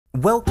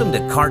Welcome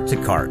to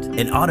Cart,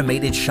 an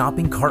automated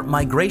shopping cart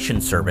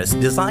migration service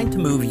designed to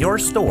move your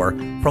store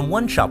from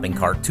one shopping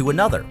cart to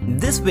another.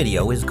 This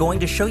video is going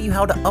to show you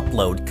how to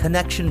upload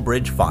connection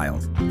bridge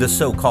files, the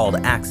so-called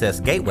access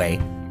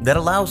gateway that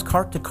allows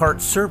cart-to-cart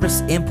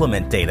service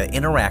implement data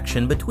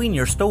interaction between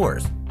your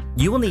stores.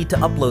 You will need to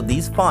upload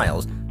these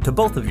files to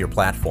both of your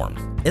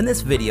platforms. In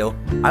this video,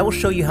 I will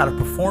show you how to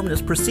perform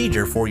this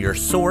procedure for your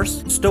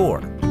source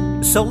store.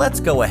 So let's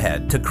go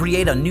ahead to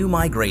create a new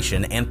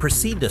migration and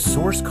proceed to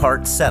source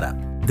cart setup.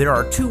 There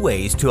are two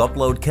ways to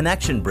upload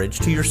connection bridge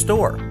to your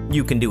store.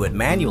 You can do it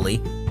manually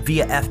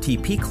via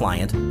FTP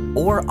client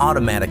or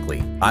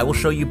automatically. I will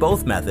show you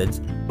both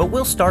methods, but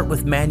we'll start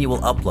with manual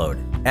upload.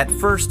 At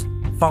first,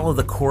 follow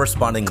the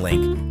corresponding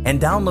link and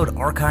download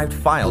archived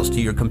files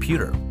to your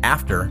computer.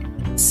 After,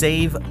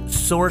 save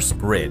source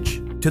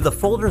bridge to the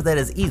folder that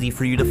is easy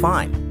for you to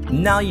find.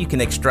 Now you can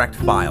extract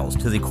files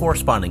to the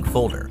corresponding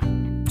folder.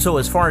 So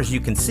as far as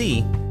you can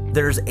see,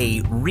 there's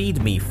a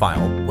README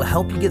file that will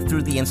help you get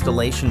through the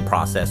installation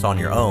process on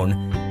your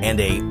own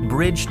and a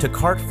bridge to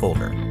cart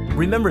folder.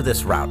 Remember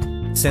this route,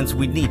 since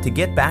we need to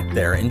get back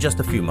there in just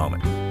a few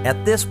moments.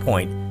 At this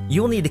point,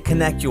 you'll need to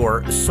connect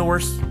your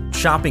source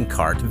shopping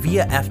cart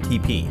via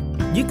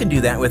FTP. You can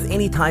do that with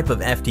any type of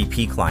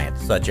FTP client,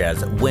 such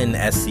as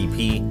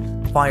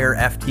WinSCP, Fire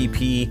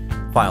FTP,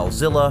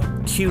 FileZilla,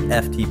 Qt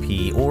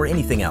FTP, or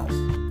anything else.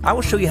 I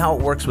will show you how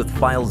it works with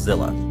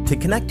FileZilla. To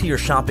connect to your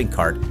shopping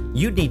cart,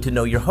 you'd need to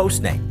know your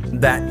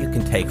hostname. That you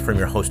can take from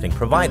your hosting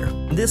provider.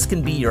 This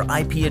can be your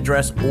IP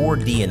address or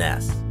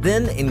DNS.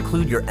 Then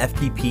include your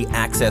FTP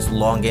access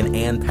login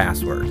and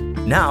password.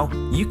 Now,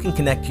 you can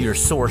connect to your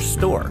source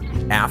store.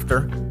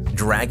 After,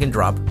 drag and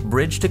drop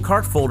bridge to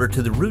cart folder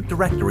to the root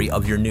directory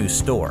of your new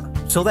store.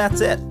 So that's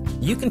it.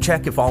 You can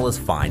check if all is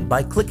fine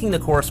by clicking the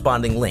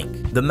corresponding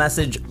link. The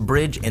message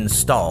 "bridge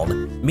installed"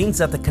 means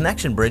that the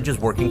connection bridge is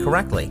working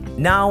correctly.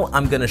 Now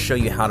I'm going to show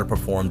you how to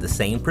perform the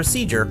same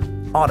procedure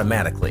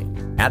automatically.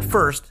 At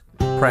first,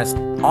 press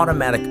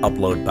Automatic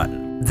Upload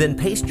button. Then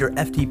paste your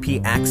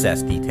FTP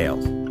access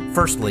details.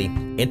 Firstly,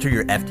 enter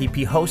your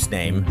FTP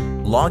hostname,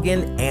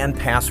 login, and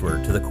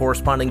password to the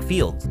corresponding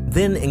fields.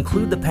 Then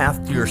include the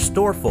path to your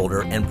store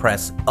folder and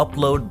press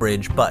Upload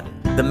Bridge button.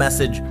 The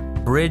message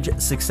 "Bridge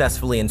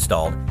successfully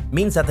installed"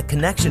 means that the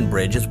connection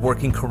bridge is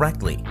working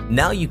correctly.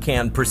 Now you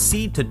can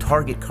proceed to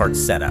target cart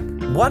setup.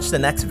 Watch the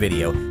next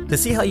video to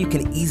see how you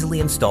can easily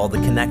install the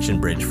connection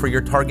bridge for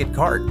your target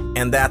cart.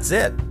 And that's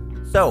it.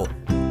 So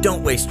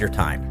don't waste your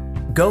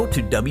time. Go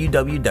to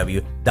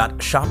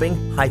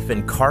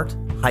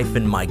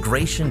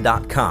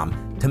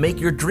www.shopping-cart-migration.com to make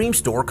your dream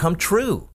store come true.